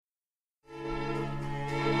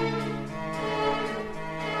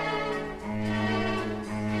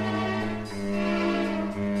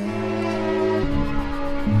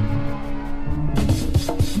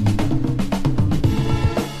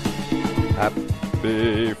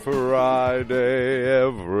Happy Friday,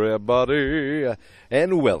 everybody,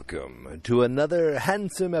 and welcome to another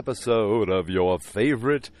handsome episode of your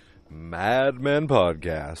favorite Mad Men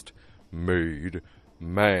podcast, Made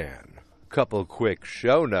Man. Couple quick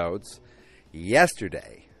show notes.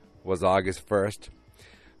 Yesterday was August 1st,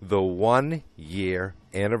 the 1 year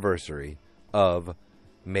anniversary of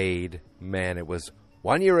Made Man. It was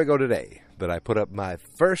 1 year ago today that I put up my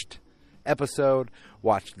first episode,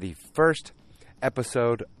 watched the first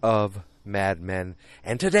episode of Mad Men,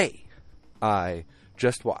 and today I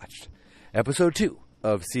just watched episode 2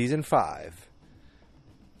 of season 5,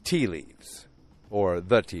 Tea Leaves, or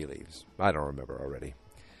The Tea Leaves. I don't remember already.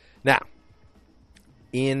 Now,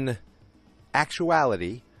 in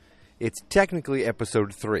actuality, it's technically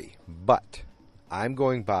episode 3, but I'm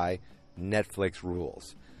going by Netflix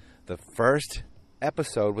rules. The first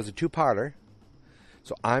episode was a two-parter,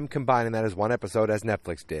 so I'm combining that as one episode as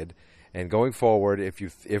Netflix did. And going forward, if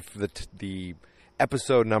the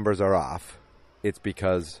episode numbers are off, it's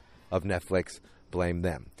because of Netflix. Blame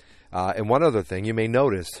them. And one other thing, you may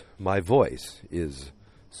notice my voice is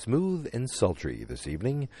smooth and sultry this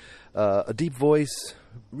evening. A deep voice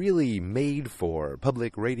really made for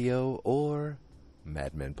public radio or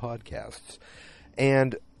Mad Men podcasts.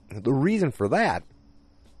 And the reason for that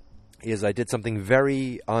is I did something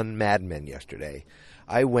very un-Mad Men yesterday.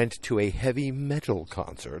 I went to a heavy metal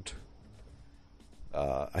concert.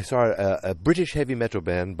 I saw a British heavy metal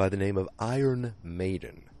band by the name of Iron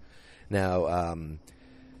Maiden. Now,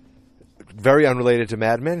 very unrelated to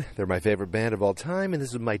Mad Men. They're my favorite band of all time, and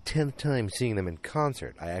this is my 10th time seeing them in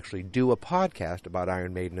concert. I actually do a podcast about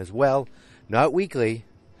Iron Maiden as well, not weekly,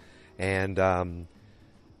 and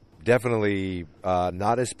definitely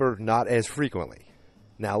not as frequently.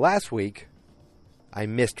 Now, last week, I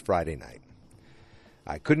missed Friday night.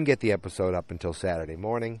 I couldn't get the episode up until Saturday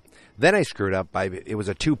morning. Then I screwed up. It was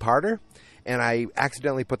a two-parter, and I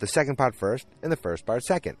accidentally put the second part first and the first part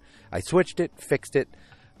second. I switched it, fixed it,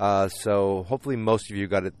 so hopefully most of you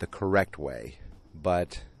got it the correct way.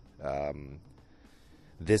 But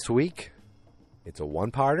this week, it's a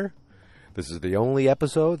one-parter. This is the only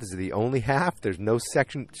episode. This is the only half. There's no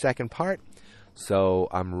second part. So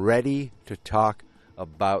I'm ready to talk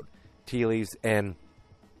about Tea Leaves, and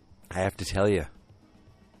I have to tell you,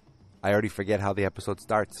 I already forget how the episode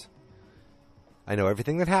starts. I know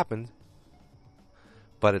everything that happened,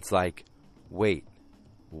 but it's like, wait,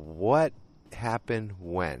 what happened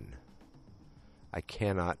when? I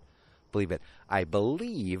cannot believe it. I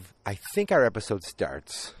think our episode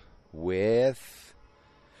starts with,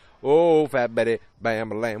 "Oh, Fat Betty,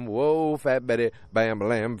 bam-a-lam, whoa, Fat Betty,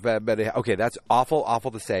 bam-a-lam, Fat Betty." Okay, that's awful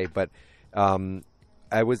to say, but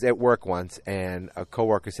I was at work once, and a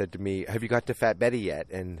coworker said to me, "Have you got to Fat Betty yet?"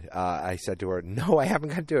 And I said to her, "No, I haven't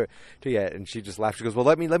got to yet." And she just laughed. She goes, "Well,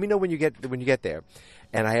 let me know when you get there."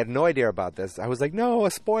 And I had no idea about this. I was like, "No,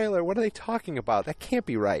 a spoiler. What are they talking about? That can't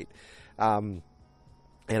be right." And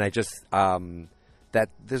I just that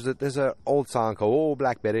there's a old song called "Oh,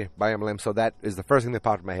 Black Betty" by Eminem. So that is the first thing that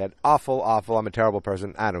popped in my head. Awful. I'm a terrible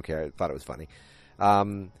person. I don't care. I thought it was funny.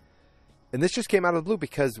 And this just came out of the blue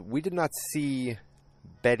because we did not see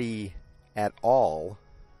Betty at all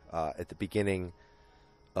at the beginning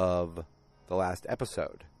of the last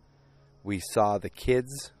episode. We saw the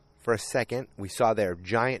kids for a second. We saw their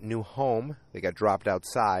giant new home. They got dropped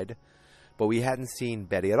outside, but we hadn't seen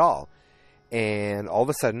Betty at all. And all of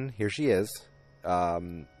a sudden, here she is.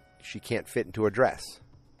 She can't fit into a dress.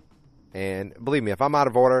 And believe me, if I'm out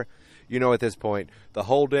of order, you know at this point, the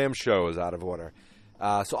whole damn show is out of order.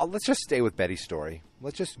 So let's just stay with Betty's story.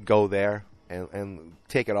 Let's just go there and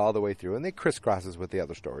take it all the way through. And they crisscrosses with the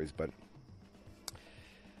other stories. But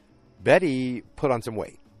Betty put on some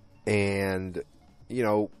weight. And, you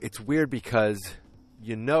know, it's weird because,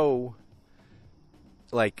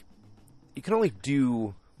 like, you can only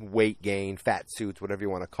do weight gain, fat suits, whatever you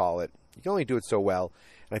want to call it. You can only do it so well.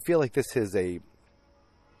 And I feel like this was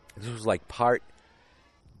like part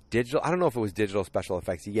digital. I don't know if it was digital special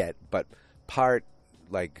effects yet, but part,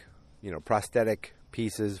 like, prosthetic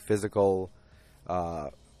pieces, physical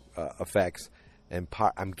effects, and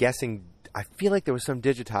I'm guessing, I feel like there was some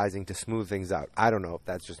digitizing to smooth things out. I don't know if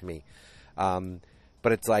that's just me.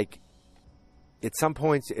 But it's like, at some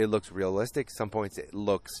points it looks realistic, some points it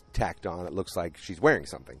looks tacked on, it looks like she's wearing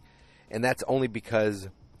something. And that's only because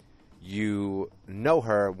you know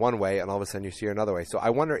her one way and all of a sudden you see her another way. So I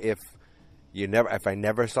wonder if I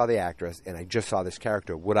never saw the actress and I just saw this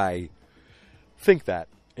character, would I think that?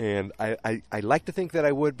 And I like to think that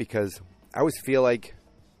I would, because I always feel like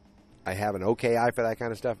I have an okay eye for that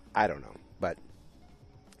kind of stuff. I don't know.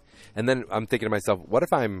 And then I'm thinking to myself, what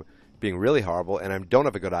if I'm being really horrible, and I don't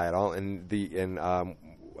have a good eye at all. And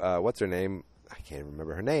what's her name? I can't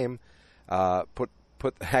remember her name. Put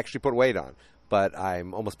weight on, but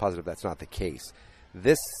I'm almost positive that's not the case.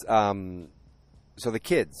 So the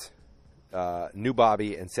kids, New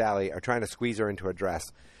Bobby and Sally, are trying to squeeze her into a dress,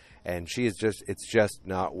 and it's just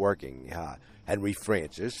not working. Henry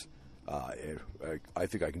Francis, I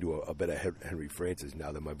think I can do a better Henry Francis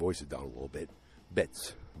now that my voice is down a little bit.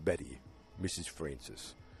 Betty, Mrs.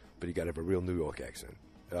 Francis, but you got to have a real New York accent.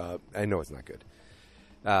 I know it's not good.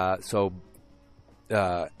 So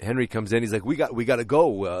Henry comes in. He's like, we got to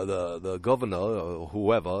go. The governor or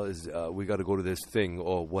whoever is. We got to go to this thing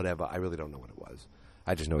or whatever. I really don't know what it was.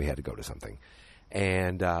 I just know he had to go to something.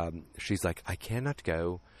 And she's like, I cannot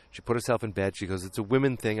go. She put herself in bed. She goes, it's a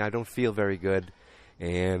women thing. I don't feel very good.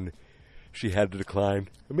 And she had to decline.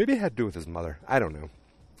 Maybe it had to do with his mother. I don't know.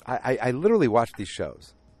 I literally watch these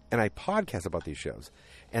shows, and I podcast about these shows,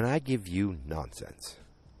 and I give you nonsense.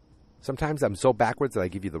 Sometimes I'm so backwards that I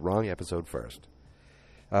give you the wrong episode first.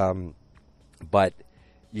 But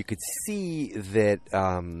you could see that,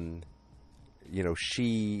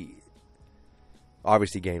 she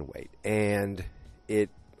obviously gained weight, and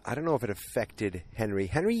I don't know if it affected Henry.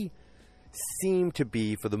 Henry seemed to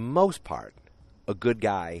be, for the most part, a good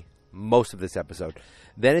guy most of this episode.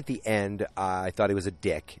 Then at the end, I thought he was a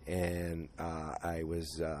dick, and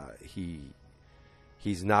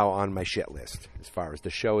he's now on my shit list as far as the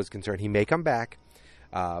show is concerned. He may come back,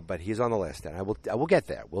 but he's on the list, and I will get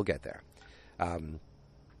there. We'll get there.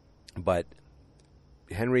 But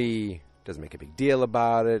Henry doesn't make a big deal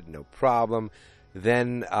about it. No problem.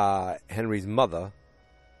 Then Henry's mother,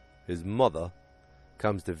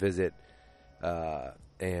 comes to visit,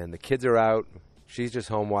 and the kids are out. She's just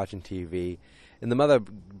home watching TV. And the mother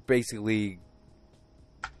basically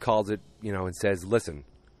calls it, and says, listen,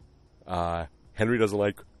 Henry doesn't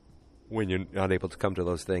like when you're not able to come to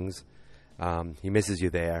those things. He misses you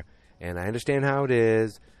there. And I understand how it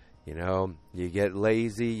is. You get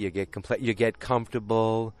lazy, you get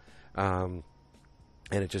comfortable, and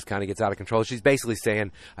it just kind of gets out of control. She's basically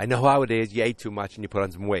saying, I know how it is. You ate too much and you put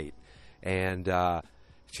on some weight. And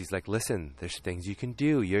she's like, listen, there's things you can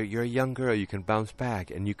do. You're a young girl. You can bounce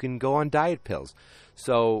back, and you can go on diet pills.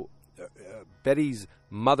 So Betty's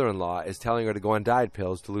mother-in-law is telling her to go on diet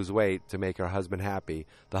pills to lose weight to make her husband happy,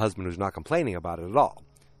 the husband who's not complaining about it at all,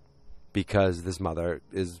 because this mother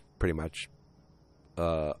is pretty much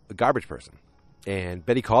a garbage person. And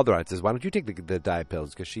Betty called her out and says, why don't you take the diet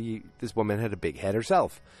pills? Because this woman had a big head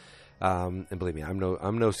herself. And believe me, I'm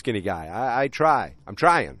no skinny guy. I try. I'm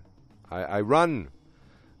trying. I run.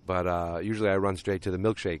 But usually I run straight to the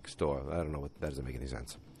milkshake store. I don't know. That doesn't make any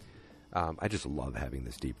sense. I just love having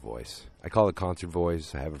this deep voice. I call it concert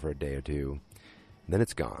voice. I have it for a day or two. And then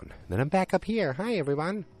it's gone. Then I'm back up here. Hi,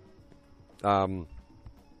 everyone. But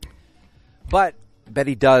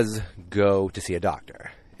Betty does go to see a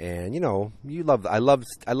doctor. And, I love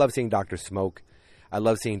seeing doctors smoke. I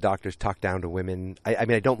love seeing doctors talk down to women. I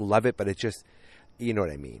mean, I don't love it, but it's just, you know what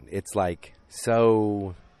I mean. It's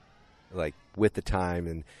so with the time,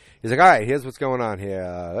 and he's like, all right, here's what's going on here.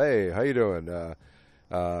 Hey, how you doing?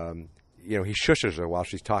 He shushes her while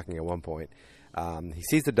she's talking at one point. He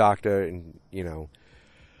sees the doctor, and,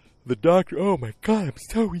 the doctor, oh my God, I'm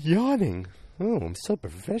so yawning. Oh, I'm so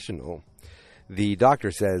professional. The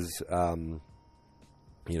doctor says,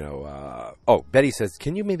 Betty says,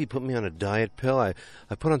 can you maybe put me on a diet pill? I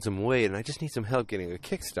put on some weight, and I just need some help getting a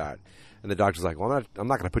kickstart. And the doctor's like, well, I'm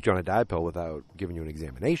not going to put you on a diet pill without giving you an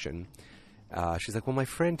examination. She's like, well, my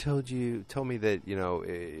friend told me that,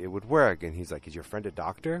 it would work. And he's like, is your friend a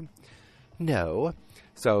doctor? No.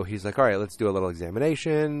 So he's like, all right, let's do a little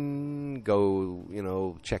examination.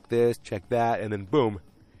 Go, check this, check that. And then boom,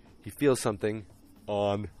 he feels something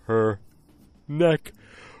on her neck.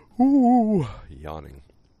 Ooh, yawning.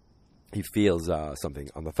 He feels something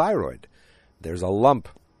on the thyroid. There's a lump.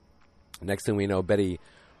 Next thing we know, Betty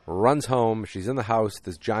runs home. She's in the house,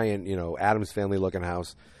 this giant, Addams Family looking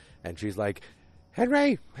house. And she's like,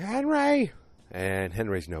 Henry. And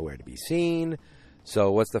Henry's nowhere to be seen.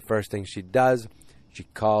 So what's the first thing she does? She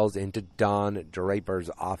calls into Don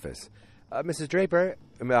Draper's office. Mr. Draper,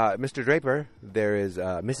 there is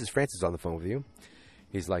Mrs. Francis on the phone with you.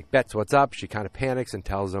 He's like, Bets, what's up? She kind of panics and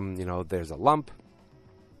tells him, there's a lump.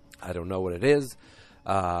 I don't know what it is.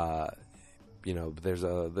 They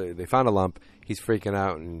found a lump. He's freaking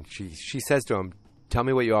out, and she says to him, tell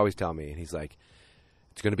me what you always tell me. And he's like,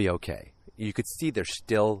 it's going to be okay. You could see there's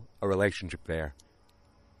still a relationship there.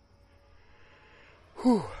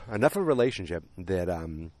 Whew. Enough of a relationship that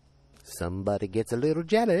somebody gets a little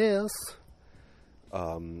jealous.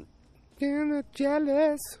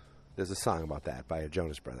 Jealous. There's a song about that by a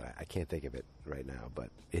Jonas Brother. I can't think of it right now, but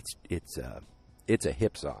it's a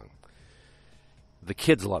hip song. The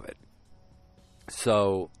kids love it.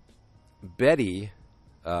 So Betty,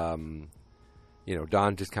 Dawn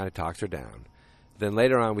just kind of talks her down. Then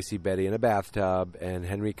later on, we see Betty in a bathtub, and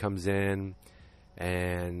Henry comes in,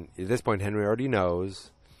 and at this point, Henry already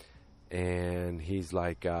knows, and he's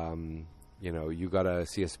like, you got to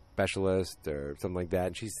see a specialist or something like that.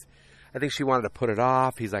 And I think she wanted to put it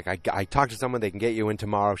off. He's like, I talked to someone, they can get you in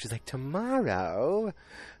tomorrow. She's like, tomorrow?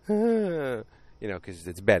 Because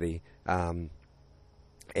it's Betty.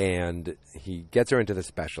 And he gets her into the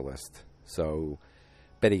specialist. So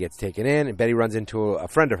Betty gets taken in, and Betty runs into a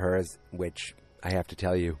friend of hers, which I have to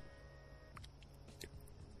tell you,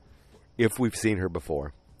 if we've seen her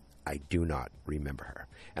before, I do not remember her.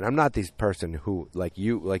 And I'm not this person who, like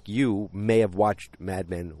you may have watched Mad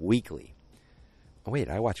Men weekly. Oh, wait,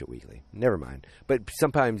 I watch it weekly. Never mind. But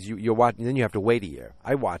sometimes you'll watch, and then you have to wait a year.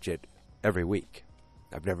 I watch it every week.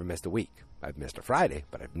 I've never missed a week. I've missed a Friday,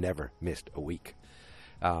 but I've never missed a week.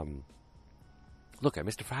 Look, I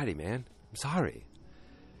missed a Friday, man. I'm sorry.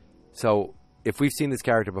 So if we've seen this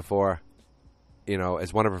character before,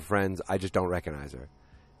 as one of her friends, I just don't recognize her.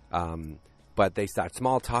 But they start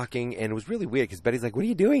small talking, and it was really weird because Betty's like, what are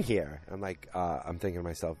you doing here? I'm like, I'm thinking to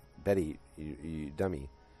myself, Betty, you dummy.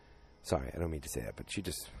 Sorry, I don't mean to say that, but she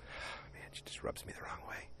just rubs me the wrong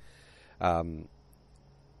way.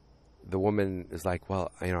 The woman is like,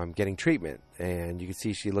 well, I'm getting treatment. And you can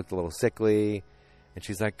see she looked a little sickly. And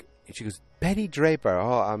she goes, Betty Draper.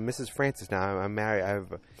 Oh, I'm Mrs. Francis now. I'm married.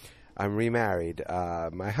 I'm remarried.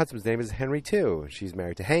 My husband's name is Henry, too. She's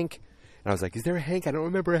married to Hank. And I was like, is there a Hank? I don't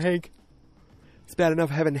remember a Hank. It's bad enough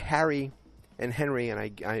having Harry and Henry, and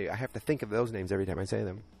I have to think of those names every time I say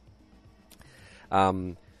them.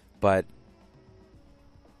 But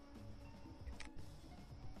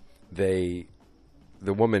the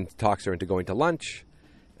woman talks her into going to lunch.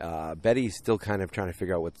 Betty's still kind of trying to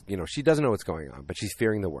figure out what's, she doesn't know what's going on, but she's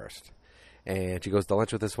fearing the worst. And she goes to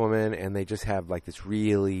lunch with this woman, and they just have like this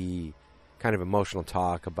really kind of emotional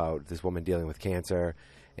talk about this woman dealing with cancer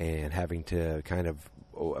and having to kind of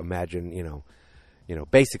imagine,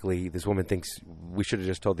 basically this woman thinks we should have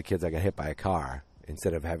just told the kids I got hit by a car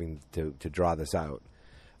instead of having to draw this out.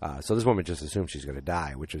 So this woman just assumes she's going to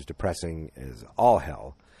die, which is depressing as all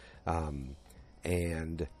hell.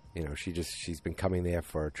 And she's been coming there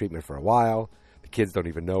for treatment for a while. The kids don't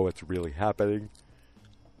even know what's really happening.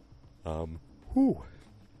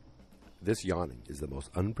 This yawning is the most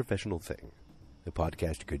unprofessional thing the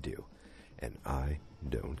podcast could do, and I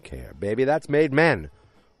don't care. Baby, that's Made Men.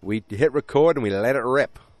 We hit record and we let it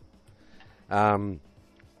rip.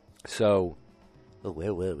 So,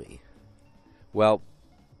 where were we? Well,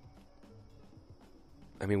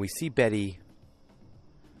 we see Betty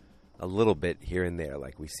a little bit here and there.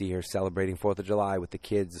 Like, we see her celebrating 4th of July with the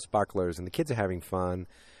kids, the sparklers, and the kids are having fun.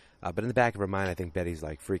 But in the back of her mind, I think Betty's,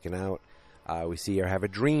 like, freaking out. We see her have a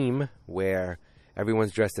dream where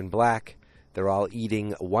everyone's dressed in black. They're all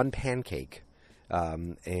eating one pancake.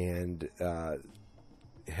 And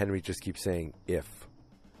Henry just keeps saying, if.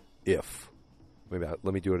 Maybe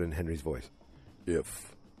let me do it in Henry's voice.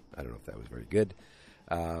 If. I don't know if that was very good.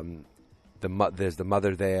 There's the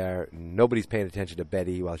mother there. Nobody's paying attention to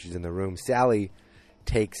Betty while she's in the room. Sally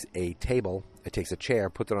takes a chair,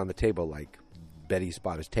 puts it on the table like Betty's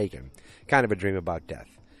spot is taken. Kind of a dream about death.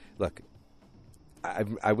 Look,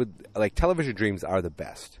 I would, like, television dreams are the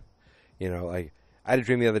best. I had a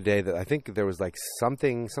dream the other day that I think there was like some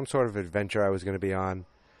sort of adventure I was going to be on,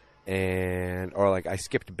 or like I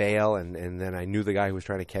skipped bail and then I knew the guy who was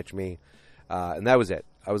trying to catch me, and that was it.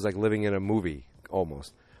 I was like living in a movie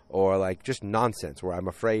almost, or like just nonsense where I'm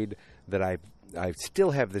afraid that I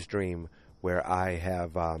still have this dream where I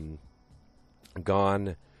have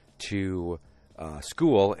gone to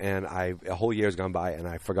school and a whole year's gone by and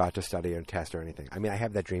I forgot to study or test or anything. I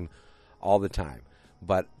have that dream all the time,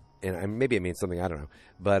 but. And maybe it means something, I don't know.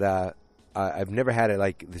 But I've never had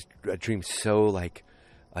a dream so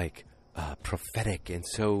prophetic and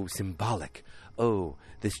so symbolic. Oh,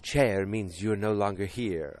 this chair means you're no longer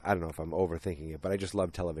here. I don't know if I'm overthinking it, but I just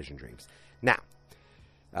love television dreams. Now,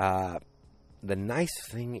 the nice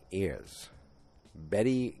thing is,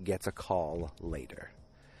 Betty gets a call later.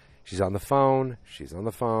 She's on the phone. She's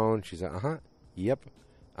like, yep,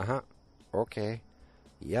 okay,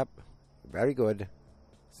 yep, very good.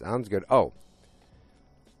 Sounds good. Oh,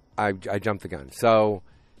 I jumped the gun. So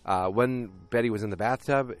when Betty was in the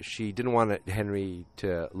bathtub, she didn't want Henry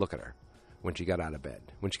to look at her when she got out of bed,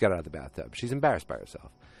 when she got out of the bathtub. She's embarrassed by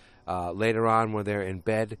herself. Later on, when they're in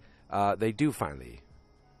bed, they do finally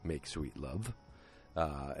make sweet love.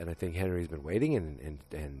 And I think Henry's been waiting,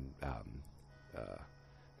 and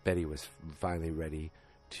Betty was finally ready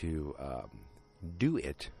to do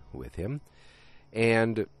it with him.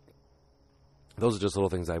 And those are just little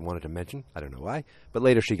things I wanted to mention. I don't know why. But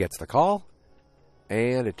later she gets the call,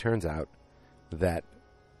 and it turns out that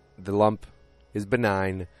the lump is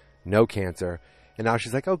benign, no cancer. And now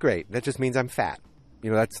she's like, oh, great. That just means I'm fat.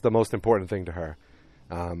 That's the most important thing to her.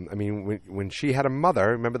 I mean, when she had a mother,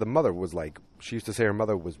 remember the mother was like, she used to say her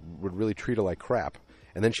mother would really treat her like crap.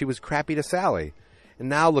 And then she was crappy to Sally. And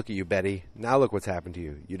now look at you, Betty. Now look what's happened to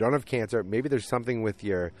you. You don't have cancer. Maybe there's something with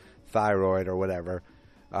your thyroid or whatever.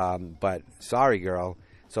 But sorry, girl.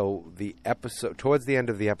 So the episode, towards the end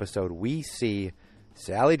of the episode, we see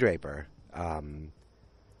Sally Draper. And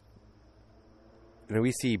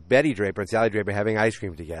we see Betty Draper and Sally Draper having ice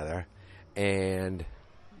cream together. And,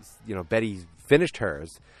 Betty's finished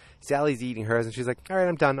hers. Sally's eating hers, and she's like, all right,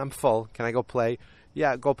 I'm done. I'm full. Can I go play?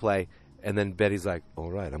 Yeah, go play. And then Betty's like, all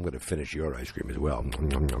right, I'm going to finish your ice cream as well. Yum,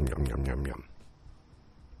 yum, yum, yum, yum, yum.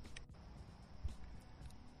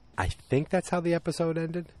 I think that's how the episode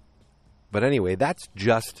ended. But anyway, that's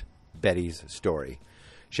just Betty's story.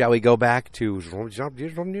 Shall we go back to...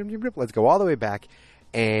 Let's go all the way back.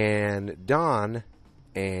 And Don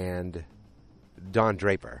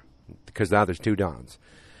Draper, because now there's two Dons.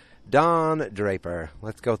 Don Draper,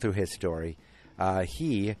 let's go through his story.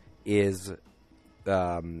 He is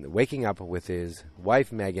waking up with his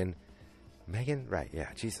wife, Megan. Megan? Right,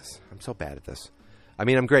 yeah, Jesus. I'm so bad at this. I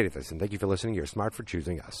mean, I'm great at this, and thank you for listening. You're smart for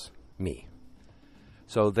choosing us. Me.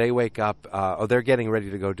 So they wake up, they're getting ready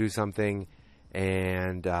to go do something,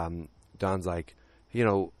 and Don's like,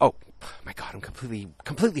 oh, my God, I'm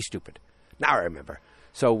completely stupid. Now I remember.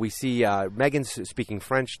 So we see Megan's speaking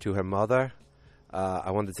French to her mother.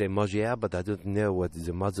 I wanted to say Mogier, but I don't know what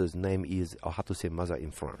the mother's name is, or how to say mother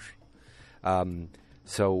in French.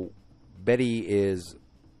 So Betty is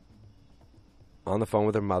on the phone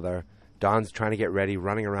with her mother. Don's trying to get ready,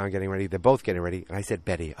 running around getting ready. They're both getting ready. And I said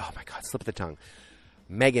Betty. Oh, my God, slip of the tongue.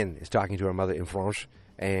 Megan is talking to her mother in French.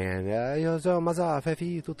 And,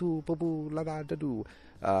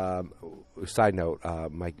 side note,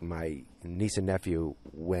 my niece and nephew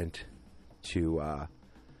went to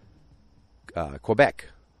Quebec,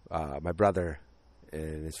 my brother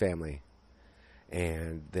and his family.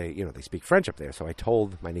 And they speak French up there. So I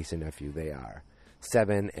told my niece and nephew, they are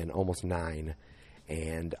 7 and almost 9.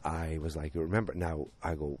 And I was like, remember, now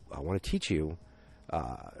I want to teach you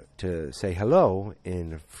to say hello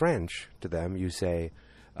in French to them. You say,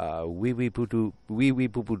 oui, oui, boo, doo,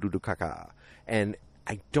 caca. And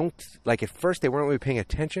I don't, like, at first they weren't really paying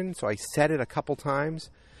attention, so I said it a couple times.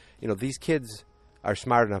 These kids are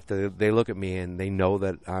smart enough that they look at me and they know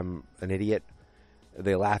that I'm an idiot.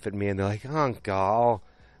 They laugh at me and they're like, Uncle.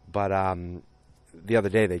 But the other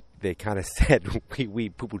day they kind of said wee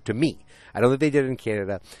poo poo to me. I don't think they did it in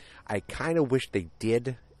Canada. I kind of wish they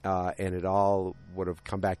did, and it all would have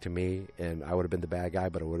come back to me, and I would have been the bad guy,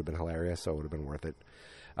 but it would have been hilarious, so it would have been worth it.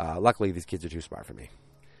 Luckily, these kids are too smart for me.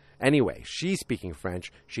 Anyway, she's speaking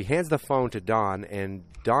French. She hands the phone to Don, and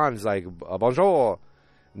Don's like, bonjour.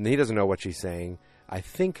 And he doesn't know what she's saying. I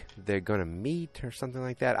think they're going to meet or something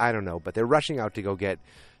like that. I don't know, but they're rushing out to go get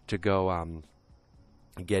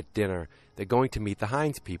dinner. They're going to meet the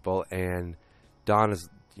Heinz people, and Don is,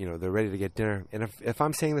 they're ready to get dinner. And if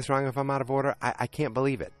I'm saying this wrong, if I'm out of order, I can't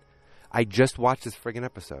believe it. I just watched this friggin'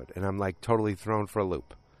 episode, and I'm like totally thrown for a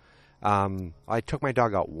loop. I took my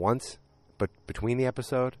dog out once, but between the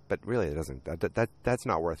episode, but really it doesn't. That's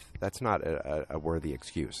not a worthy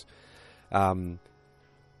excuse.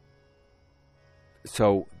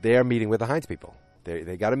 So they're meeting with the Heinz people.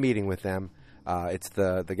 They got a meeting with them. It's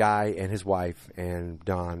the guy and his wife and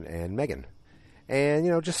Don and Megan.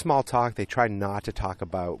 And, just small talk. They try not to talk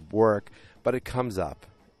about work, but it comes up.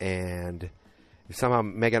 And somehow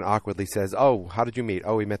Megan awkwardly says, oh, how did you meet?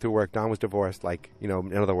 Oh, we met through work. Don was divorced. Like,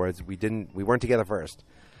 in other words, we weren't together first.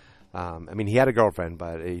 He had a girlfriend,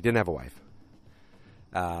 but he didn't have a wife.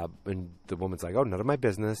 And the woman's like, oh, none of my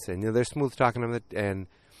business. And, they're smooth talking to him. And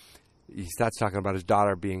he starts talking about his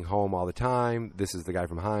daughter being home all the time. This is the guy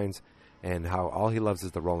from Heinz. And how all he loves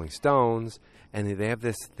is the Rolling Stones. And they have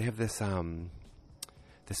this song.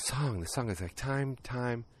 The song is like, time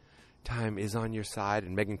is on your side.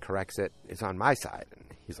 And Megan corrects it. It's on my side. And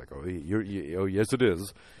he's like, oh, yes, it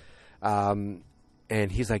is. And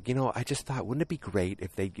he's like, I just thought, wouldn't it be great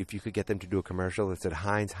if you could get them to do a commercial that said,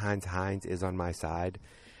 Heinz is on my side.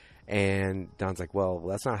 And Don's like, well,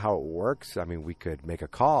 that's not how it works. I mean, we could make a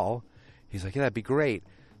call. He's like, yeah, that'd be great.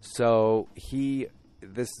 So he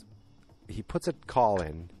puts a call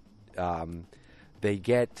in. They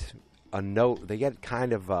get a note. They get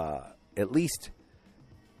kind of at least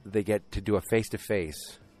they get to do a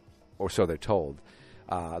face-to-face, or so they're told.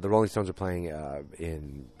 The Rolling Stones are playing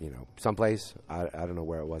in someplace. I don't know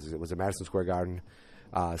where it was. It was at Madison Square Garden.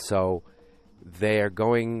 So they're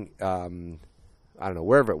going. I don't know,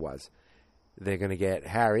 wherever it was. They're going to get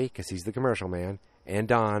Harry because he's the commercial man, and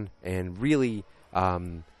Don, and really.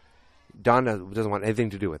 Don doesn't want anything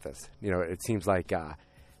to do with this. It seems like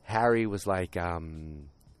Harry was like,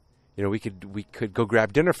 we could go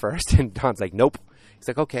grab dinner first, and Don's like, nope. He's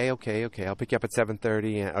like, okay, I'll pick you up at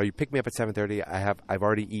 7:30, or you pick me up at 7:30. I've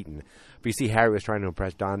already eaten. But you see, Harry was trying to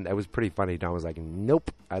impress Don. That was pretty funny. Don was like,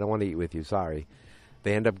 nope, I don't want to eat with you. Sorry.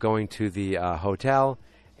 They end up going to the hotel,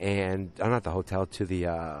 and not the hotel, to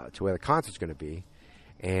where the concert's going to be,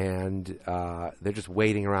 and they're just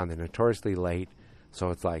waiting around. They're notoriously late. So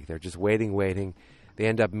it's like they're just waiting. They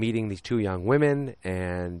end up meeting these two young women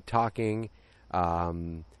and talking,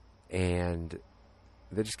 and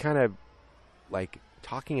they're just kind of like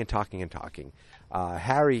talking.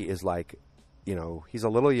 Harry is like, he's a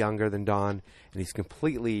little younger than Don, and he's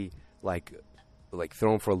completely like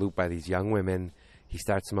thrown for a loop by these young women. He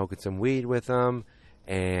starts smoking some weed with them,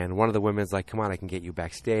 and one of the women's like, come on, I can get you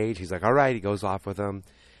backstage. He's like, all right. He goes off with them.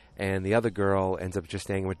 And the other girl ends up just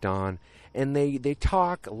staying with Don. And they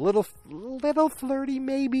talk a little flirty,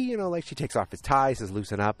 maybe. Like she takes off his tie, says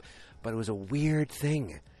loosen up. But it was a weird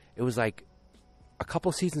thing. It was like a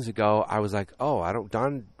couple seasons ago, I was like,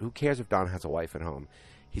 Don, who cares if Don has a wife at home?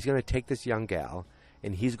 He's going to take this young gal,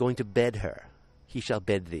 and he's going to bed her. He shall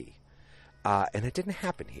bed thee. And it didn't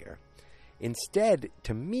happen here. Instead,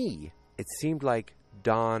 to me, it seemed like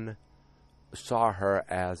Don saw her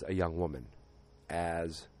as a young woman,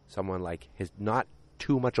 as someone like not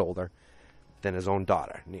too much older than his own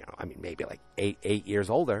daughter. Maybe like 8 years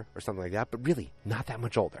older or something like that, but really not that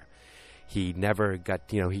much older. He never got,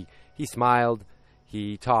 he smiled,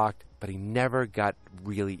 he talked, but he never got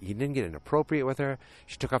he didn't get inappropriate with her.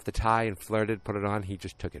 She took off the tie and flirted, put it on. He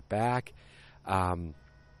just took it back. I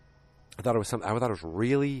thought it was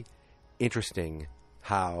really interesting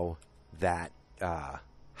how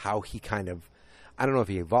he kind of, I don't know if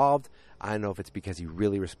he evolved. I don't know if it's because he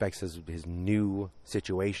really respects his new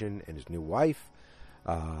situation and his new wife,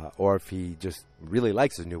 or if he just really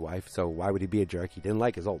likes his new wife. So why would he be a jerk? He didn't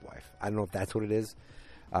like his old wife. I don't know if that's what it is,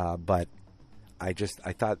 but I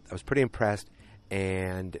thought I was pretty impressed.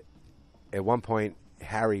 And at one point,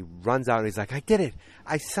 Harry runs out and he's like, "I did it!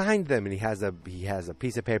 I signed them!" And he has a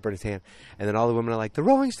piece of paper in his hand. And then all the women are like, "The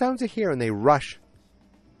Rolling Stones are here!" And they rush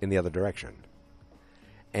in the other direction.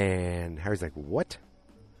 And Harry's like, "What?"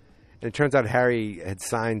 And it turns out Harry had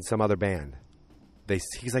signed some other band.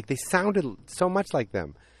 He's like, they sounded so much like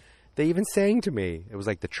them. They even sang to me. It was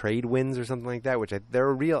like the Trade Winds or something like that, which they're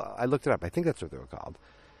a real. I looked it up. I think that's what they were called.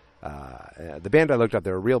 The band I looked up,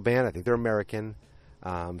 they're a real band. I think they're American.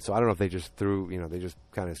 So I don't know if they just they just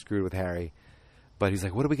kind of screwed with Harry. But he's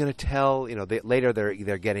like, what are we going to tell? Later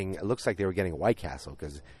they're getting. It looks like they were getting a White Castle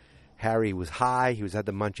because Harry was high. He had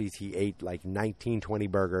the munchies. He ate like 19, 20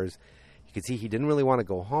 burgers. You could see he didn't really want to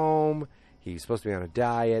go home. He was supposed to be on a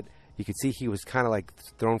diet. You could see he was kind of like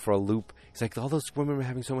thrown for a loop. He's like, all those women were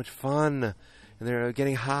having so much fun, and they're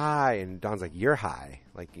getting high. And Don's like, you're high.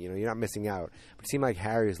 Like, you're not missing out. But it seemed like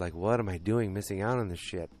Harry was like, what am I doing missing out on this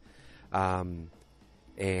shit? And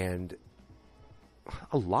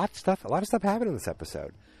a lot of stuff happened in this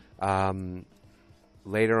episode.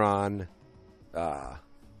 Later on,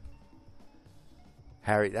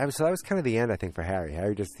 Harry, that was kind of the end, I think, for Harry.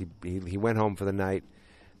 Harry he went home for the night.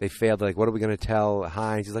 They failed. Like, what are we going to tell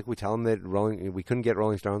Hines? He's like, we tell him that we couldn't get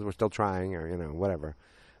Rolling Stones. We're still trying, or whatever.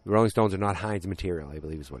 The Rolling Stones are not Hines material, I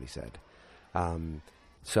believe is what he said.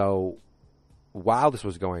 So while this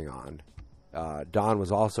was going on, Don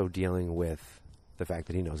was also dealing with the fact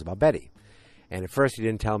that he knows about Betty. And at first he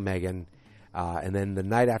didn't tell Megan. And then the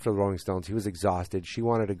night after the Rolling Stones, he was exhausted. She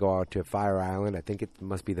wanted to go out to Fire Island. I think it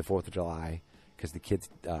must be the 4th of July. Because the kids,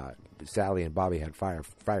 Sally and Bobby, had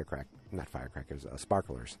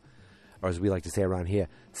sparklers, or as we like to say around here,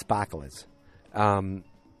 sparklers.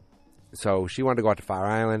 So she wanted to go out to Fire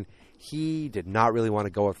Island. He did not really want to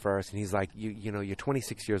go at first, and he's like, you're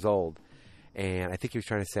 26 years old, and I think he was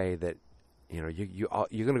trying to say that, you're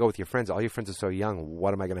going to go with your friends. All your friends are so young.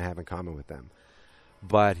 What am I going to have in common with them?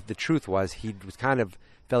 But the truth was, he was kind of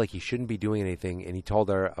felt like he shouldn't be doing anything, and he told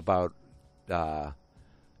her about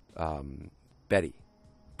Betty,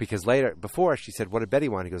 because before she said, what did Betty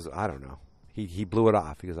want? He goes, I don't know. He blew it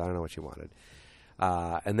off. He goes, I don't know what she wanted.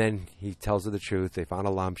 And then he tells her the truth. They found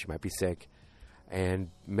a lump. She might be sick. And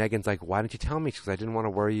Megan's like, why didn't you tell me? She goes, I didn't want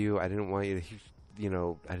to worry you. I didn't want you to.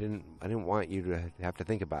 I didn't want you to have to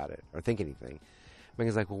think about it or think anything.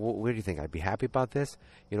 Megan's like, well, what do you think? I'd be happy about this?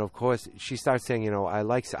 Of course, she starts saying, I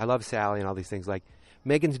love Sally and all these things. Like,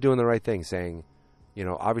 Megan's doing the right thing, saying,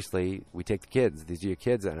 obviously, we take the kids. These are your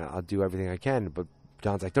kids, and I'll do everything I can. But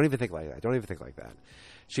Don's like, don't even think like that. Don't even think like that.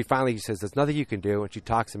 She finally says, there's nothing you can do, and she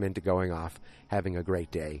talks him into going off, having a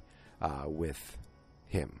great day with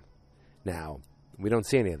him. Now, we don't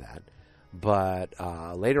see any of that. But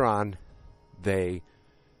later on, they,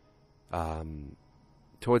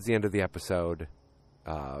 towards the end of the episode,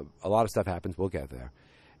 a lot of stuff happens. We'll get there.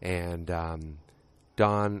 And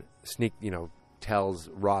Don tells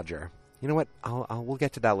Roger, you know what? We'll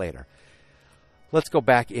get to that later. Let's go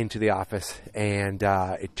back into the office. And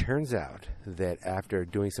it turns out that after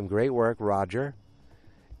doing some great work, Roger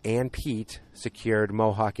and Pete secured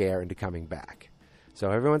Mohawk Air into coming back. So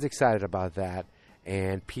everyone's excited about that.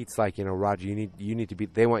 And Pete's like, Roger, you need to be.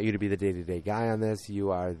 They want you to be the day-to-day guy on this.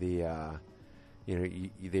 You are the,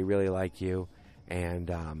 they really like you.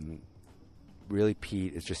 And really,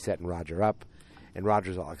 Pete is just setting Roger up. And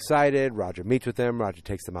Roger's all excited. Roger meets with them. Roger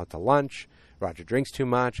takes them out to lunch. Roger drinks too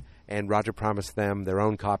much. And Roger promised them their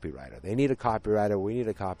own copywriter. They need a copywriter. We need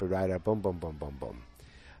a copywriter. Boom, boom, boom, boom,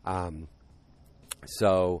 boom.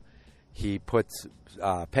 So he puts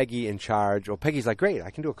Peggy in charge. Well, Peggy's like, great, I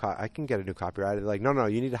can get a new copywriter. They're like, no,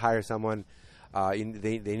 you need to hire someone.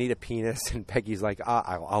 They need a penis. And Peggy's like,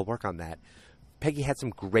 I'll work on that. Peggy had some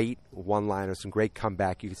great one-liners, some great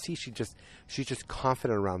comeback. You can see she's just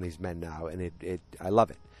confident around these men now, and I love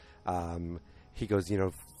it. He goes,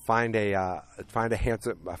 find a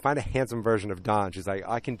handsome version of Don. She's like,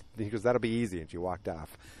 he goes, that'll be easy, and she walked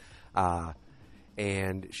off.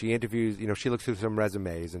 And she interviews, she looks through some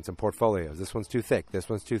resumes and some portfolios. This one's too thick. This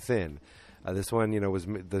one's too thin. This one,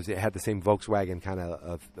 had the same Volkswagen kind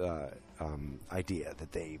of idea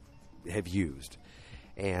that they have used,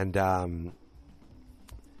 and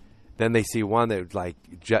then they see one that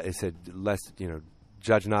it said,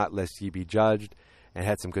 judge not lest ye be judged, and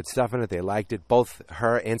had some good stuff in it. They liked it. Both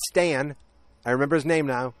her and Stan. I remember his name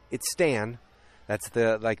now. It's Stan. That's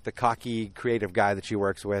the cocky creative guy that she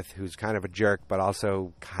works with, who's kind of a jerk, but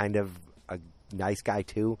also kind of a nice guy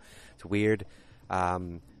too. It's weird.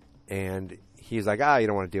 And he's like, you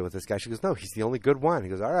don't want to deal with this guy. She goes, no, he's the only good one. He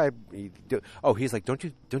goes, all right. He's like, don't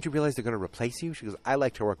you realize they're going to replace you? She goes, I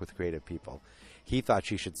like to work with creative people. He thought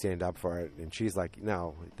she should stand up for it, and she's like,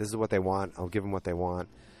 no, this is what they want. I'll give them what they want.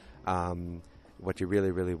 What you really,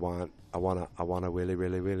 really want. I wanna really,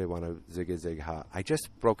 really, really want to zig ha. I just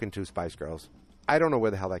broke into Spice Girls. I don't know where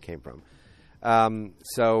the hell that came from.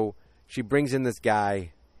 So she brings in this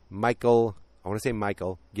guy, Michael. I want to say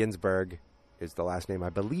Michael Ginsberg is the last name, I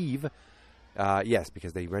believe. Yes,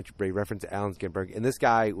 because they reference Allen Ginsberg, and this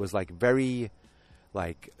guy was very,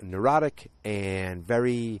 neurotic and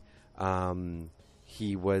very.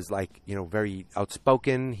 He was very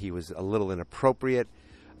outspoken. He was a little inappropriate.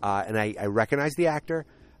 And I recognized the actor.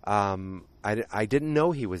 I didn't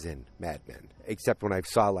know he was in Mad Men, except when I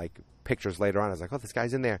saw pictures later on. I was like, oh, this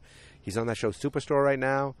guy's in there. He's on that show Superstore right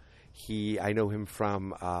now. I know him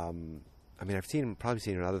from, I've probably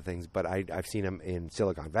seen him in other things, but I've seen him in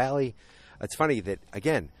Silicon Valley. It's funny that,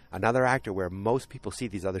 again, another actor where most people see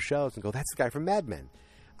these other shows and go, that's the guy from Mad Men.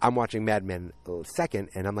 I'm watching Mad Men second,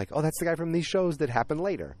 and I'm like, oh, that's the guy from these shows that happened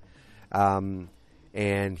later. So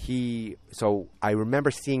I remember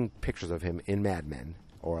seeing pictures of him in Mad Men,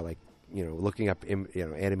 or looking up,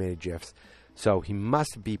 animated GIFs. So he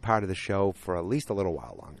must be part of the show for at least a little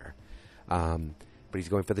while longer. But he's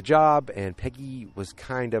going for the job, and Peggy was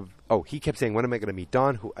kind of, he kept saying, when am I going to meet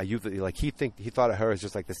Dawn? He thought of her as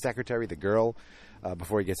just the secretary, the girl.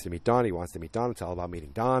 Before he gets to meet Dawn, he wants to meet Dawn. It's all about meeting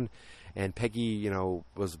Dawn. And Peggy,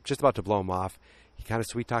 was just about to blow him off. He kind of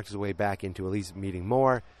sweet-talked his way back into at least meeting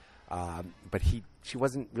more. But she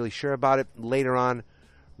wasn't really sure about it. Later on,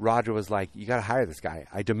 Roger was like, you got to hire this guy.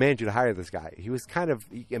 I demand you to hire this guy. He was kind of,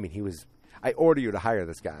 I order you to hire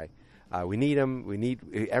this guy. We need him.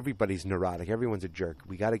 Everybody's neurotic. Everyone's a jerk.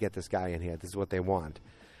 We got to get this guy in here. This is what they want.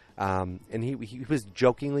 And he was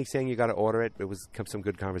jokingly saying you got to order it. It was some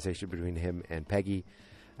good conversation between him and Peggy.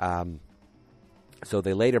 So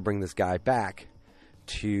they later bring this guy back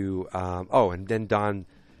to, and then Don,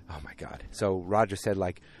 oh my God. So Roger said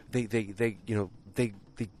I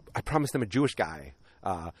promised them a Jewish guy.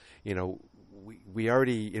 We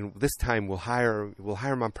already, this time we'll hire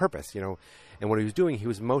him on purpose, And what he was doing, he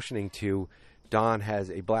was motioning to Don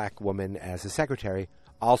has a black woman as his secretary,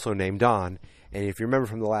 also named Dawn. And if you remember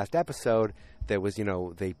from the last episode, there was,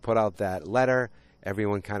 they put out that letter.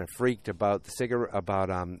 Everyone kind of freaked about the cigarette,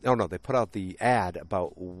 they put out the ad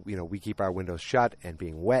about, we keep our windows shut and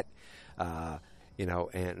being wet.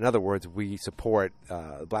 And in other words, we support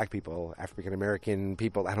black people, African American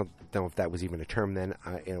people. I don't know if that was even a term then,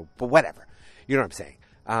 but whatever. You know what I'm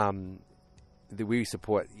saying? We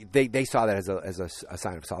support. They saw that as a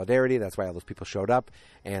sign of solidarity. That's why all those people showed up.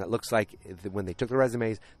 And it looks like when they took the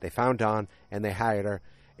resumes, they found Dawn and they hired her.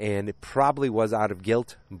 And it probably was out of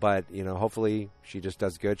guilt, but hopefully she just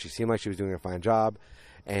does good. She seemed like she was doing a fine job.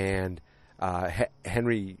 And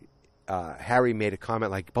Harry made a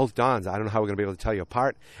comment like, both Dawns, I don't know how we're going to be able to tell you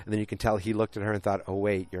apart. And then you can tell he looked at her and thought, oh,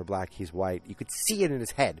 wait, you're black, he's white. You could see it in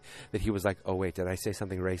his head that he was like, oh, wait, did I say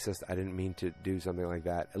something racist? I didn't mean to do something like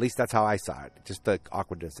that. At least that's how I saw it, just the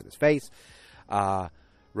awkwardness in his face.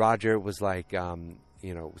 Roger was like,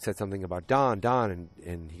 said something about Dawn,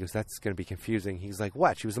 and he goes, that's going to be confusing. He's like,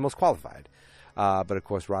 what? She was the most qualified. But, of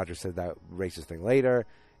course, Roger said that racist thing later,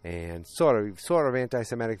 and sort of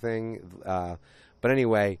anti-Semitic thing. But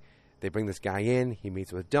anyway, they bring this guy in. He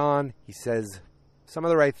meets with Dawn. He says some of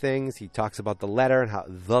the right things. He talks about the letter and how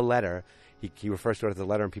the letter. He refers to it as the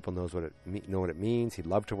letter, and people know what it means. He'd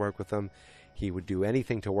love to work with them. He would do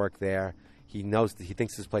anything to work there. He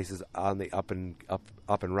thinks this place is on the up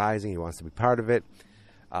and rising. He wants to be part of it.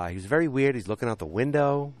 He was very weird. He's looking out the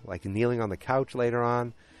window, like kneeling on the couch later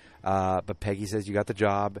on. But Peggy says, you got the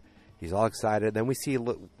job. He's all excited. Then we see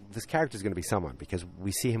this character's going to be someone, because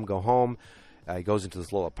we see him go home. He goes into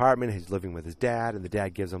this little apartment. He's living with his dad, and the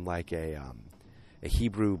dad gives him like a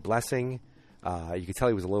Hebrew blessing. You could tell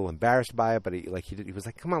he was a little embarrassed by it, but he was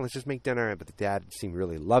like, come on, let's just make dinner. But the dad seemed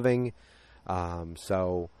really loving.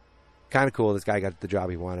 So kind of cool. This guy got the job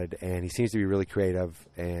he wanted, and he seems to be really creative,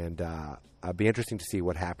 and it'll be interesting to see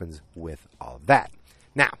what happens with all of that.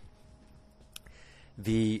 Now,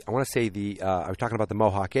 I was talking about the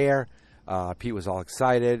Mohawk Air. Pete was all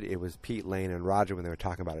excited. It was Pete, Lane, and Roger when they were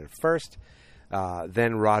talking about it at first.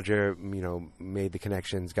 Then Roger, made the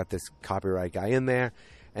connections, got this copyright guy in there.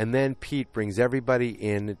 And then Pete brings everybody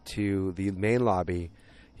into the main lobby.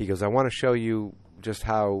 He goes, I want to show you just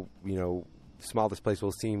how, small this place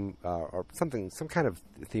will seem, or some kind of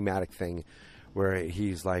thematic thing where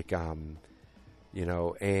he's like,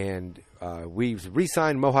 we've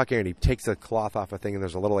re-signed Mohawk Air, and he takes a cloth off a thing, and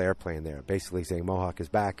there's a little airplane there, basically saying Mohawk is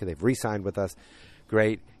back. They've re-signed with us.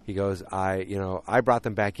 Great. He goes, I brought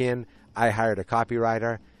them back in. I hired a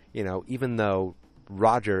copywriter. Even though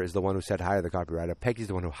Roger is the one who said hire the copywriter, Peggy's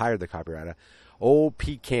the one who hired the copywriter. Old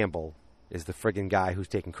Pete Campbell is the friggin' guy who's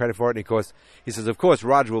taking credit for it. And of course, he says, of course,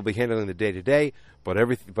 Roger will be handling the day-to-day, but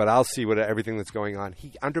I'll see everything that's going on.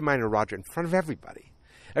 He undermined Roger in front of everybody.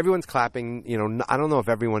 Everyone's clapping. I don't know if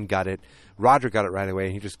everyone got it. Roger got it right away,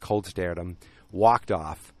 and he just cold stared him, walked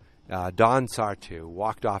off. Dawn saw it too,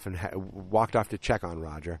 walked off to check on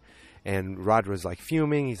Roger. And Roger was like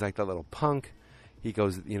fuming. He's like the little punk. He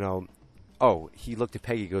goes, he looked at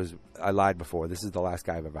Peggy. He goes, I lied before. This is the last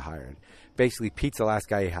guy I've ever hired. Basically, Pete's the last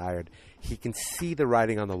guy he hired. He can see the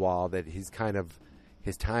writing on the wall that his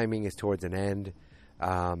timing is towards an end.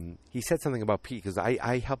 He said something about Pete because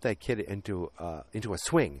I helped that kid into a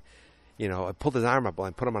swing. I pulled his arm up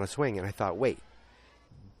and put him on a swing, and I thought, wait,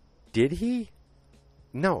 did he?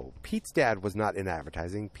 No, Pete's dad was not in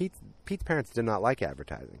advertising. Pete's parents did not like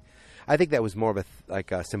advertising. I think that was more of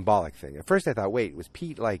a symbolic thing. At first I thought, wait, was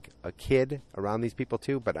Pete like a kid around these people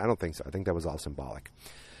too? But I don't think so. I think that was all symbolic.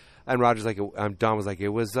 And Roger's like, Don was like, it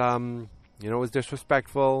was, it was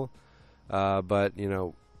disrespectful. But, what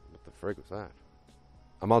the frig was that?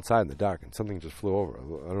 I'm outside in the dark and something just flew over. I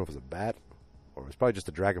don't know if it was a bat or it was probably just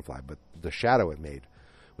a dragonfly, but the shadow it made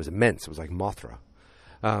was immense. It was like Mothra.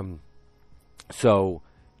 So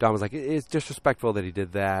Don was like, it's disrespectful that he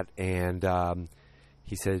did that. And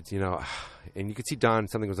he said, and you could see Don,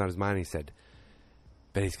 something was on his mind. And he said,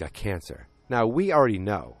 Betty's got cancer. Now, we already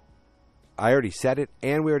know. I already said it,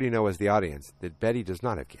 and we already know as the audience that Betty does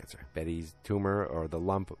not have cancer. Betty's tumor or the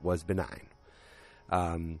lump was benign.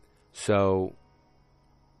 So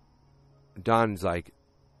Don's like,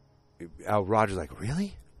 Roger's like,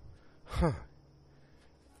 really? Huh.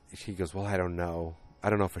 She goes, well, I don't know. I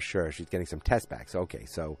don't know for sure. She's getting some tests back. So, okay,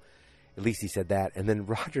 so at least he said that. And then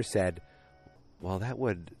Roger said, well, that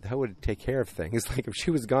would take care of things. Like, if she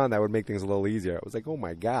was gone, that would make things a little easier. I was like, oh,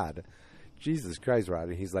 my God. Jesus Christ,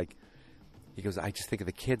 Roger. He goes, I just think of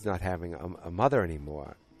the kids not having a mother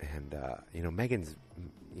anymore. And,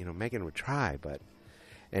 Megan would try, but...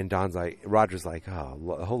 And Don's like, Roger's like,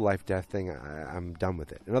 oh, the whole life-death thing, I'm done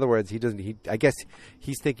with it. In other words, I guess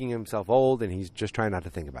he's thinking himself old, and he's just trying not to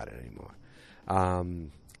think about it anymore.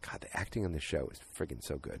 God, the acting on this show is friggin'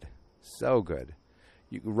 so good. So good.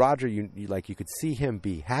 Roger, you could see him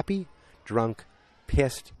be happy, drunk,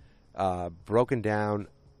 pissed, broken down,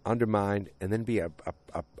 undermined, and then be a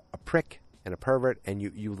prick and a pervert, and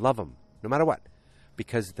you love him no matter what,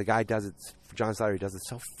 because the guy does it. John Slattery does it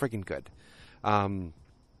so friggin' good. And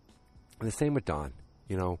the same with Don.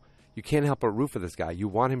 You know, you can't help but root for this guy. You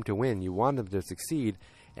want him to win. You want him to succeed,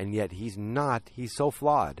 and yet he's not. He's so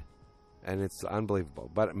flawed, and it's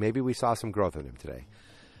unbelievable. But maybe we saw some growth in him today,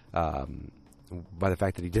 by the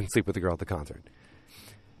fact that he didn't sleep with the girl at the concert.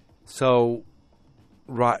 So,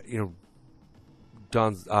 you know,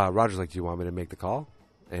 Roger's like, "Do you want me to make the call?"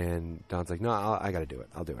 And Don's like, "No, I got to do it.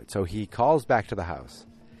 I'll do it." So he calls back to the house,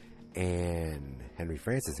 and Henry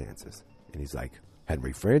Francis answers, and he's like,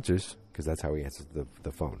 "Henry Francis," because that's how he answers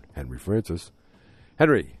the phone. "Henry Francis,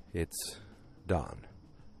 Henry, it's Don."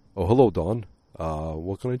 "Oh, hello, Don.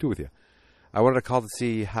 What can I do with you?" "I wanted to call to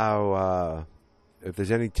see how if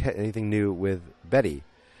there's anything new with Betty."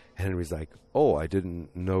 And Henry's like, "Oh, I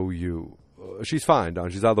didn't know you. She's fine, Don.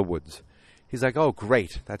 She's out of the woods." He's like, "Oh,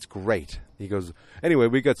 great. That's great." He goes, "Anyway,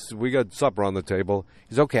 we got supper on the table."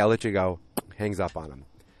 He's, "Okay, I'll let you go." Hangs up on him.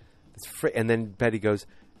 And then Betty goes,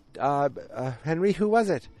 "Henry, who was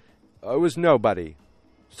it?" "It was nobody."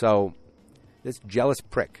 So this jealous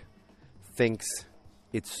prick thinks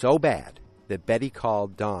it's so bad that Betty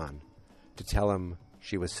called Don to tell him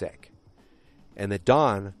she was sick, and that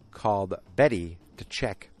Don called Betty to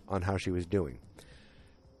check on how she was doing.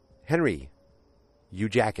 Henry, you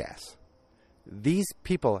jackass. These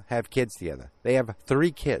people have kids together. They have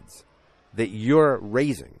 3 kids that you're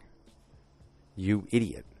raising. You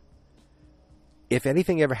idiot. If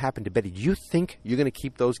anything ever happened to Betty, do you think you're going to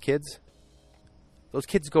keep those kids? Those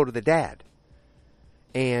kids go to the dad.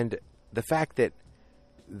 And the fact that,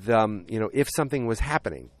 if something was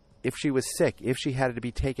happening, if she was sick, if she had to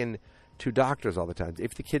be taken to doctors all the time,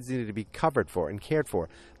 if the kids needed to be covered for and cared for,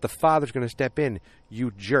 the father's going to step in,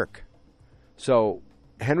 you jerk. So,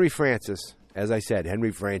 Henry Francis, as I said,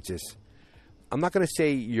 Henry Francis, I'm not going to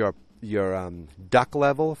say your duck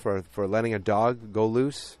level for letting a dog go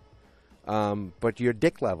loose, but your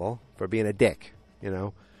dick level for being a dick,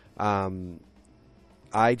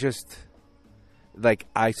 I just,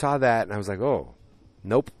 I saw that and I was like, oh,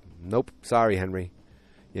 nope, sorry, Henry.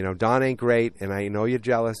 Don ain't great, and I know you're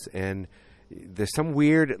jealous, and there's some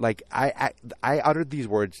weird, I uttered these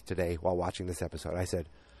words today while watching this episode. I said,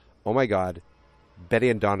 oh my God, Betty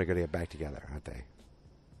and Don are going to get back together, aren't they?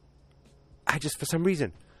 I just, for some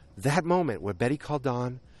reason, that moment where Betty called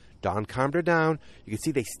Don calmed her down. You could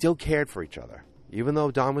see they still cared for each other, even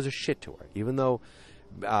though Don was a shit to her, even though,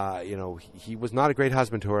 he was not a great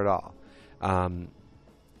husband to her at all.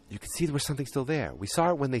 You could see there was something still there. We saw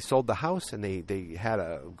it when they sold the house and they had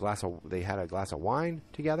a glass of wine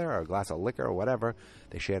together, or a glass of liquor or whatever.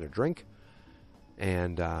 They shared a drink,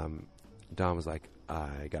 and Don was like,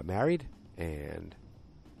 "I got married,"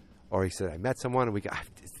 or he said, "I met someone and we got."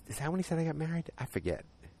 Is that when he said I got married? I forget.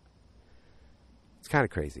 It's kind of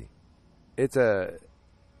crazy. Yeah,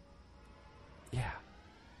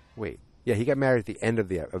 he got married at the end of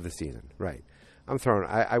the season, right? I'm thrown.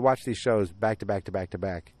 I watch these shows back to back to back to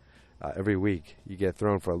back. Every week you get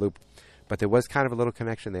thrown for a loop. But there was kind of a little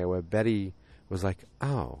connection there where Betty was like,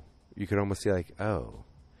 oh. You could almost see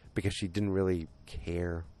because she didn't really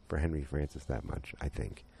care for Henry Francis that much, I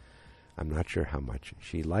think. I'm not sure how much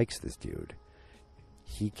she likes this dude.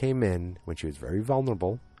 He came in when she was very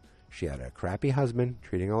vulnerable. She had a crappy husband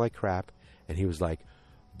treating her like crap. And he was like,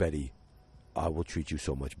 Betty, I will treat you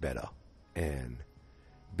so much better. And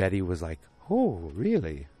Betty was like, oh,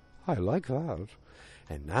 really? I like that.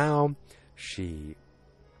 And now she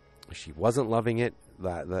wasn't loving it.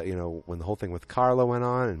 When the whole thing with Carla went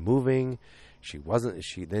on and moving,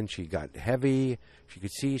 then she got heavy. She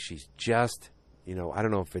could see she's just, I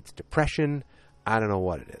don't know if it's depression. I don't know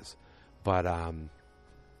what it is. But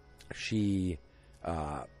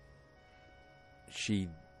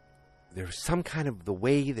there was some kind of the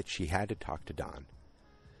way that she had to talk to Don.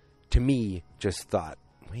 To me, just thought,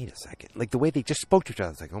 wait a second. The way they just spoke to each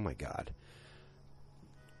other, it's like, oh my God.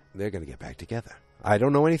 They're going to get back together. I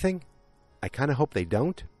don't know anything. I kind of hope they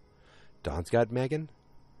don't. Don's got Megan.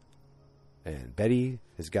 And Betty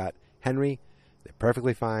has got Henry. They're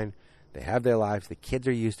perfectly fine. They have their lives. The kids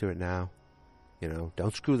are used to it now.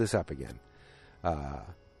 Don't screw this up again. I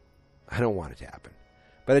don't want it to happen.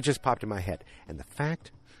 But it just popped in my head. And the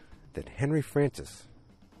fact that Henry Francis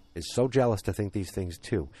is so jealous to think these things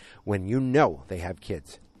too, when they have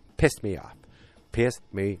kids, pissed me off. Pissed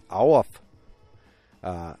me off.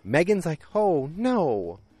 Megan's like, oh,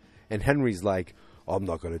 no. And Henry's like, I'm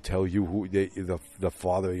not going to tell you who the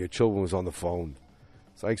father of your children was on the phone.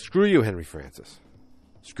 It's like, screw you, Henry Francis.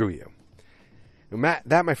 Screw you.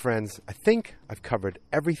 That, my friends, I think I've covered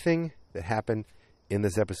everything that happened in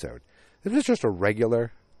this episode. This was just a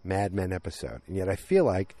regular Mad Men episode. And yet I feel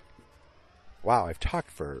like, wow, I've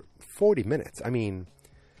talked for 40 minutes. I mean,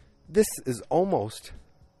 this is almost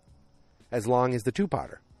as long as the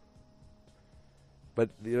two-parter. But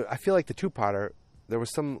I feel like the two-parter, there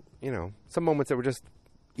was some moments that were just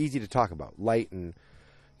easy to talk about, light and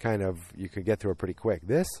kind of, you could get through it pretty quick.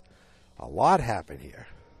 This, a lot happened here.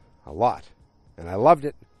 A lot. And I loved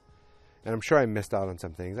it. And I'm sure I missed out on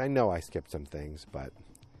some things. I know I skipped some things, but,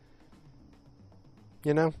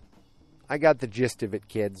 I got the gist of it,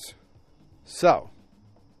 kids. So,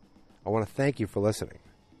 I want to thank you for listening.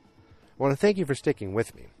 I want to thank you for sticking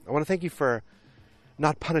with me. I want to thank you for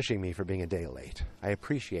not punishing me for being a day late. I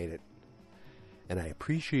appreciate it. And I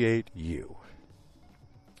appreciate you.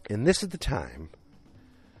 And this is the time.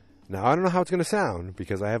 Now, I don't know how it's going to sound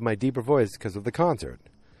because I have my deeper voice because of the concert.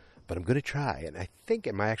 But I'm going to try. And I think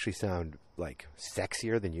it might actually sound, like,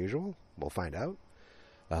 sexier than usual. We'll find out.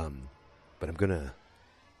 But I'm going to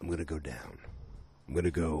go down. I'm going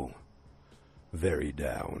to go very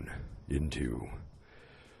down into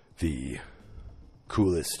the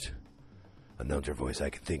coolest announcer voice I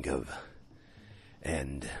could think of.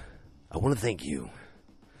 And I want to thank you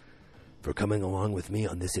for coming along with me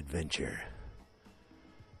on this adventure.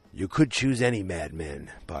 You could choose any Mad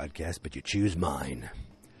Men podcast, but you choose mine.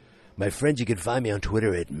 My friends, you can find me on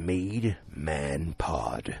Twitter at MadeManPod.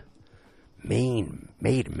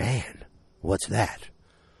 Made Man? What's that?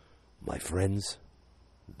 My friends,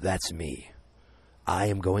 that's me. I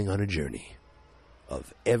am going on a journey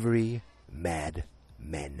of every Mad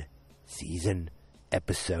Men season,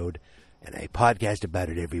 episode, and I podcast about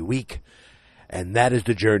it every week. And that is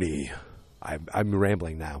the journey. I'm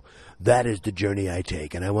rambling now. That is the journey I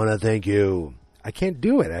take, and I want to thank you. I can't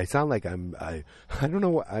do it. I sound like I don't know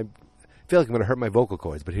what, I feel like I'm going to hurt my vocal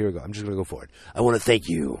cords, but here we go. I'm just going to go for it. I want to thank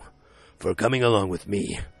you for coming along with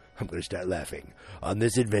me. I'm going to start laughing on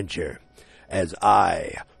this adventure as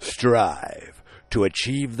I strive to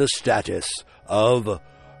achieve the status of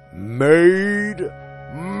Made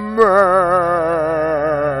Man.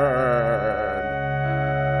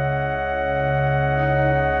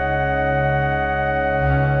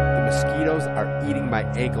 Mosquitoes are eating my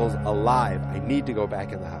ankles alive. I need to go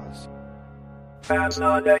back in the house. Fab's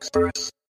not expert.